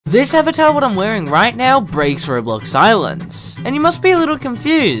This avatar, what I'm wearing right now, breaks Roblox Islands. And you must be a little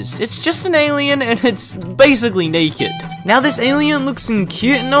confused. It's just an alien and it's basically naked. Now this alien looks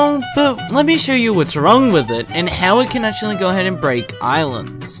cute and all, but let me show you what's wrong with it and how it can actually go ahead and break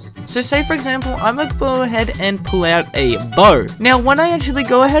islands. So say for example, I'm gonna go ahead and pull out a bow. Now when I actually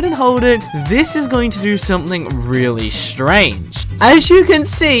go ahead and hold it, this is going to do something really strange. As you can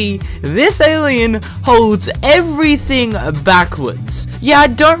see, this alien holds everything backwards. Yeah, I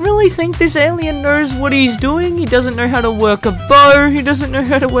don't really think this alien knows what he's doing. He doesn't know how to work a bow, he doesn't know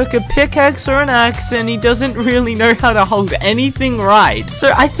how to work a pickaxe or an axe, and he doesn't really know how to hold anything right.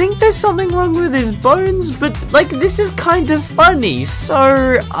 So I think there's something wrong with his bones, but like this is kind of funny.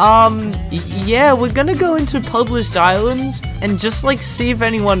 So, yeah, we're gonna go into published islands and just like see if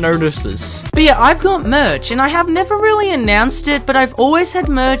anyone notices. But yeah, I've got merch and I have never really announced it, but I've always had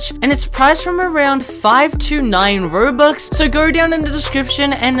merch and it's priced from around 5 to 9 Robux. So go down in the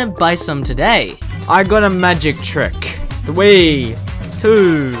description and buy some today. I got a magic trick. 3,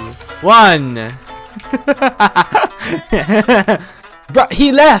 2, 1. Bruh,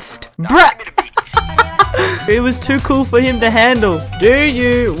 he left. Bruh. It was too cool for him to handle. Do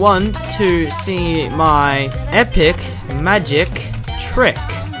you want to see my epic magic trick?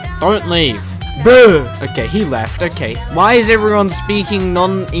 Don't leave. Boo! Okay, he left. Okay. Why is everyone speaking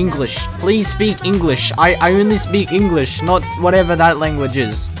non-English? Please speak English. I only speak English, not whatever that language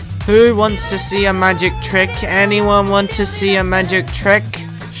is. Who wants to see a magic trick? Anyone want to see a magic trick?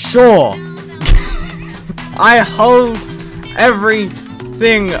 Sure. I hold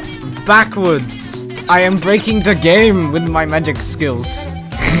everything backwards. I am breaking the game with my magic skills.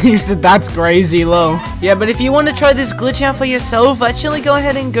 He said that's crazy, lol. Yeah, but if you want to try this glitch out for yourself, actually go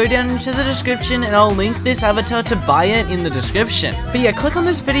ahead and go down into the description and I'll link this avatar to buy it in the description. But yeah, click on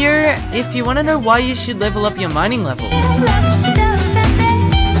this video if you want to know why you should level up your mining level.